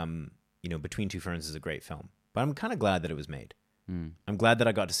Between Two Ferns is a great film, but I'm kind of glad that it was made. I'm glad that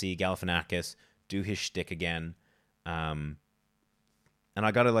I got to see Galifianakis do his shtick again. And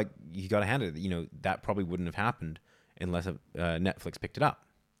I gotta you gotta hand it, that probably wouldn't have happened unless Netflix picked it up.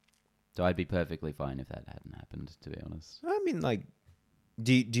 So I'd be perfectly fine if that hadn't happened, to be honest. I mean,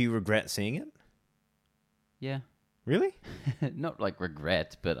 do you regret seeing it? Yeah. Really? Not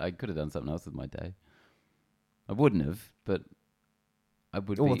regret, but I could have done something else with my day. I wouldn't have, but I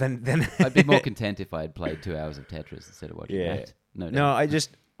would be. Then I'd be more content if I had played 2 hours of Tetris instead of watching that. No,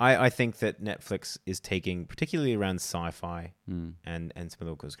 I think that Netflix is taking, particularly around sci-fi and some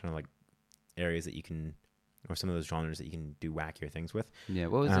of those kind of areas that you can, or some of those genres that you can do wackier things with. Yeah,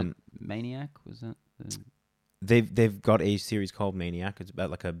 what was it? Maniac? Was that? They've got a series called Maniac. It's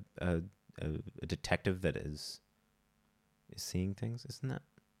about a detective that is seeing things, isn't that?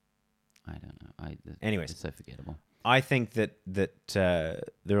 I don't know. Anyways, it's so forgettable. I think that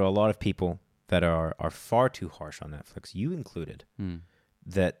there are a lot of people that are far too harsh on Netflix, you included,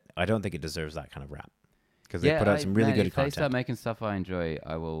 that I don't think it deserves that kind of rap, because they put out some really good if content. If they start making stuff I enjoy,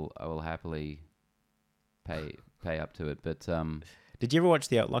 I will happily pay up to it. But did you ever watch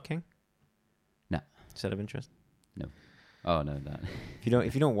The Outlaw King? No. Is that of interest? No. Oh no, that.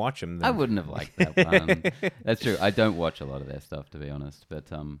 If you don't watch them, then... I wouldn't have liked that one. That's true. I don't watch a lot of their stuff, to be honest.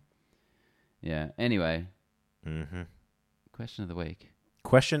 But yeah. Anyway. Question of the week.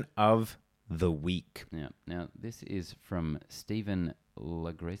 Question of the week. Yeah. Now this is from Stephen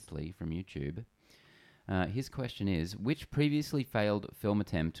Legrisley from YouTube. His question is: which previously failed film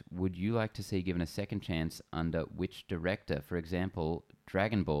attempt would you like to see given a second chance under which director? For example,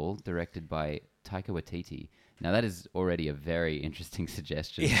 Dragon Ball, directed by Taika Waititi. Now that is already a very interesting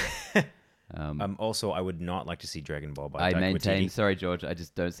suggestion. Yeah. Also, I would not like to see Dragon Ball by Taika maintain. Waititi. Sorry, George. I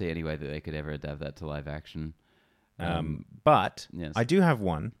just don't see any way that they could ever adapt that to live action. But yes. I do have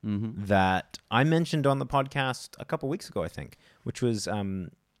one that I mentioned on the podcast a couple weeks ago, I think, which was Aragon.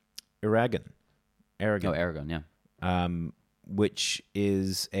 Oh, Aragon, yeah. Which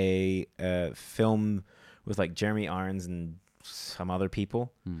is a film with Jeremy Irons and some other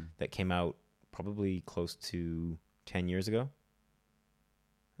people that came out probably close to 10 years ago.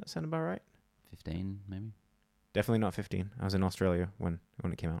 That sound about right? 15, maybe? Definitely not 15. I was in Australia when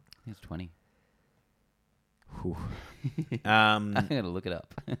it came out. I think it's 20. I'm going to look it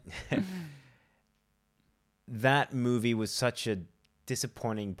up. That movie was such a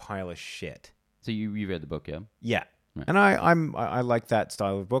disappointing pile of shit. So you read the book, yeah? Yeah. Right. And I like that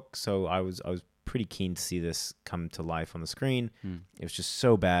style of book, so I was pretty keen to see this come to life on the screen. It was just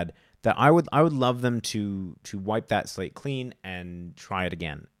so bad that I would love them to wipe that slate clean and try it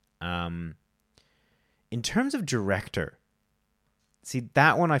again. In terms of director, see,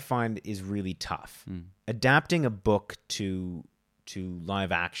 that one I find is really tough. Adapting a book to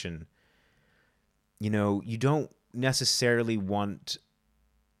live action, you don't necessarily want...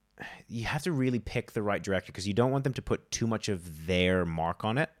 You have to really pick the right director, because you don't want them to put too much of their mark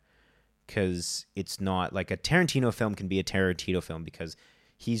on it, because it's not like a Tarantino film can be a Tarantino film because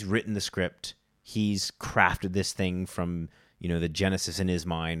he's written the script, he's crafted this thing from the genesis in his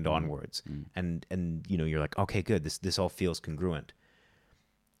mind onwards, and you're like, okay, good, this all feels congruent.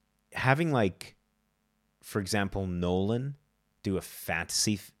 Having for example, Nolan do a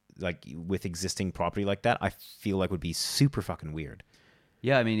fantasy with existing property like that, I feel like would be super fucking weird.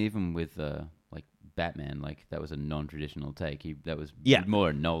 Yeah, I mean, even with Batman, that was a non-traditional take. That was more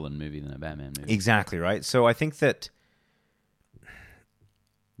a Nolan movie than a Batman movie. Exactly, right? So I think that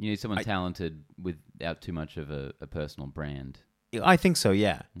you need someone talented without too much of a personal brand. I think so,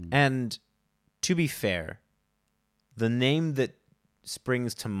 yeah. And to be fair, the name that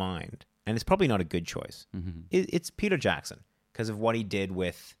springs to mind, and it's probably not a good choice, it's Peter Jackson, because of what he did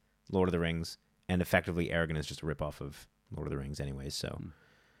with Lord of the Rings, and effectively Aragon is just a ripoff of Lord of the Rings anyways, so...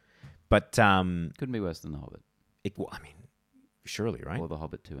 But... couldn't be worse than The Hobbit. Surely, right? Or The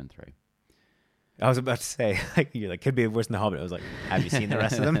Hobbit 2 and 3. I was about to say, you're could be worse than The Hobbit. I was like, have you seen the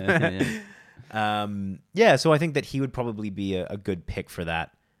rest of them? So I think that he would probably be a good pick for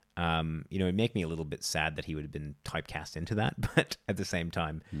that. It'd make me a little bit sad that he would have been typecast into that, but at the same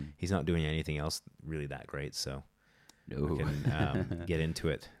time, he's not doing anything else really that great, so... No. We can get into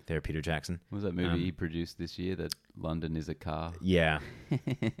it there, Peter Jackson. What was that movie he produced this year, that London is a car? Yeah.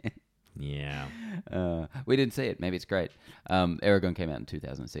 Yeah. We didn't see it. Maybe it's great. Aragon came out in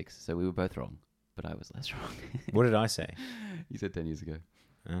 2006, so we were both wrong. but I was less wrong. What did I say? You said 10 years ago.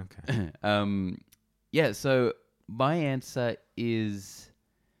 Okay. Yeah, so my answer is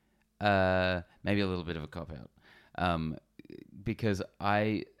maybe a little bit of a cop-out. Because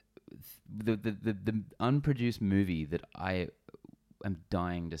the unproduced movie that I am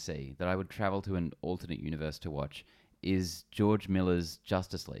dying to see, that I would travel to an alternate universe to watch, is George Miller's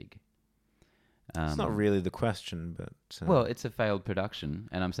Justice League. It's not really the question, but... Well, it's a failed production,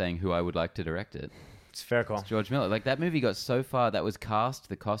 and I'm saying who I would like to direct it. It's a fair call. It's George Miller. Like, that movie got so far, that was cast,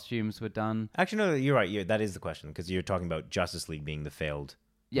 the costumes were done. Actually, no, you're right. That is the question, because you're talking about Justice League being the failed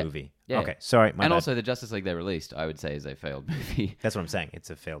movie. Yeah. Okay, sorry, my bad. Also, the Justice League they released, I would say, is a failed movie. That's what I'm saying. It's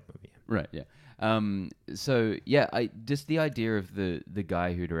a failed movie. Right, yeah. So, yeah, just the idea of the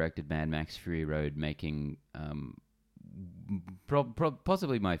guy who directed Mad Max Fury Road making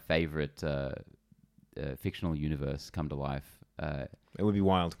possibly my favorite fictional universe come to life. It would be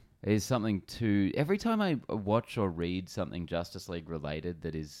wild. Is something to... Every time I watch or read something Justice League related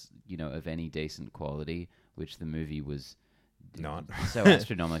that is, of any decent quality, which the movie was not so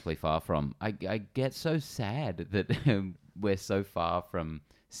astronomically far from, I get so sad that we're so far from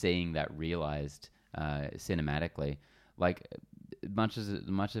seeing that realized cinematically. Like, much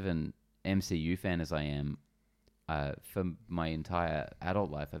of an MCU fan as I am, for my entire adult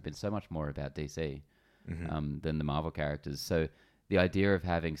life, I've been so much more about DC than the Marvel characters. So the idea of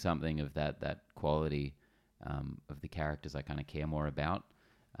having something of that quality of the characters I kind of care more about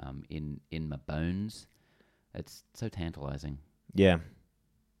in my bones, it's so tantalizing. Yeah.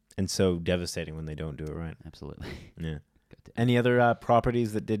 And so devastating when they don't do it right. Absolutely. Yeah. Any other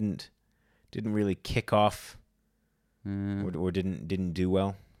properties that didn't really kick off or didn't do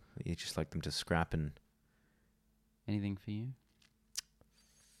well? You just like them to scrap and... Anything for you?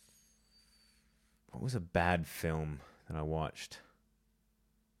 What was a bad film that I watched?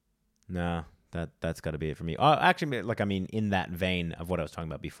 No, that's got to be it for me. Actually, in that vein of what I was talking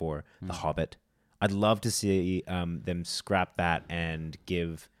about before, The Hobbit. I'd love to see them scrap that and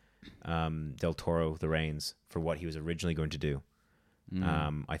give Del Toro the reins for what he was originally going to do.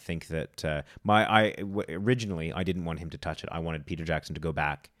 I think that originally I didn't want him to touch it. I wanted Peter Jackson to go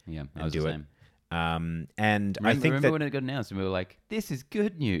back and do it. I think remember when it got announced and we were like, "This is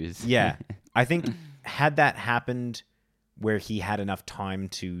good news." Yeah, I think had that happened where he had enough time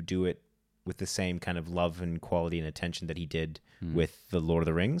to do it with the same kind of love and quality and attention that he did with the Lord of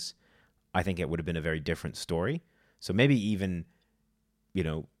the Rings, I think it would have been a very different story. So maybe even,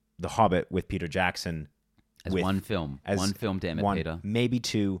 The Hobbit with Peter Jackson as one film, damn it, Peter. Maybe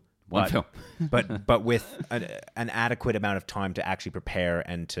two. One film. but with an adequate amount of time to actually prepare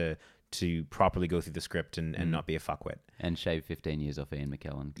and to properly go through the script and not be a fuckwit. And shave 15 years off Ian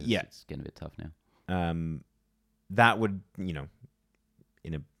McKellen because it's getting a bit tough now. That would, in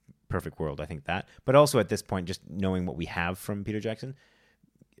a perfect world, I think that. But also at this point, just knowing what we have from Peter Jackson,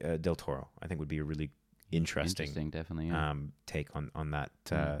 Del Toro, I think would be a really interesting definitely, yeah. Take on that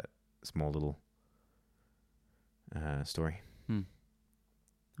small little story. Oh,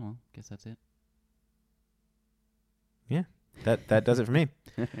 well, guess that's it. Yeah, that does it for me.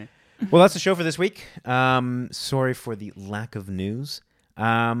 Well, that's the show for this week. Sorry for the lack of news.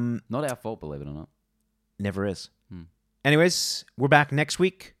 Not our fault, believe it or not. Never is. Anyways, we're back next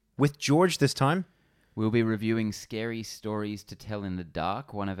week with George this time. We'll be reviewing Scary Stories to Tell in the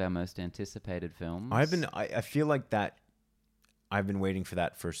Dark, one of our most anticipated films. I feel like that I've been waiting for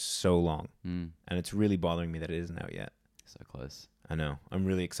that for so long. And it's really bothering me that it isn't out yet. So close. I know. I'm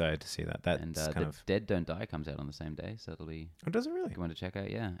really excited to see that. Dead Don't Die comes out on the same day, so it'll be... Oh, does it really? Good one to check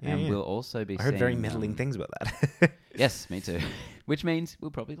out, yeah. And we'll also be I heard very middling things about that. Yes, me too. Which means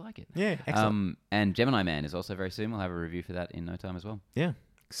we'll probably like it. Yeah, excellent. And Gemini Man is also very soon. We'll have a review for that in no time as well. Yeah.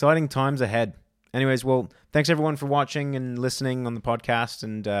 Exciting times ahead. Anyways, well, thanks everyone for watching and listening on the podcast,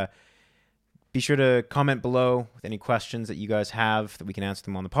 and be sure to comment below with any questions that you guys have that we can answer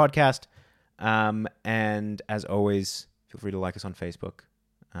them on the podcast. And as always, feel free to like us on Facebook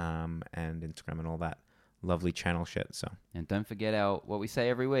and Instagram and all that lovely channel shit. So, and don't forget what we say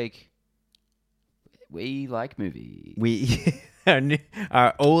every week. We like movies.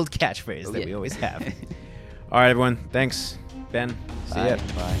 Our old catchphrase that we always have. All right, everyone. Thanks, Ben. See ya.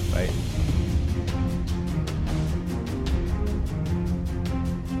 Bye. Bye.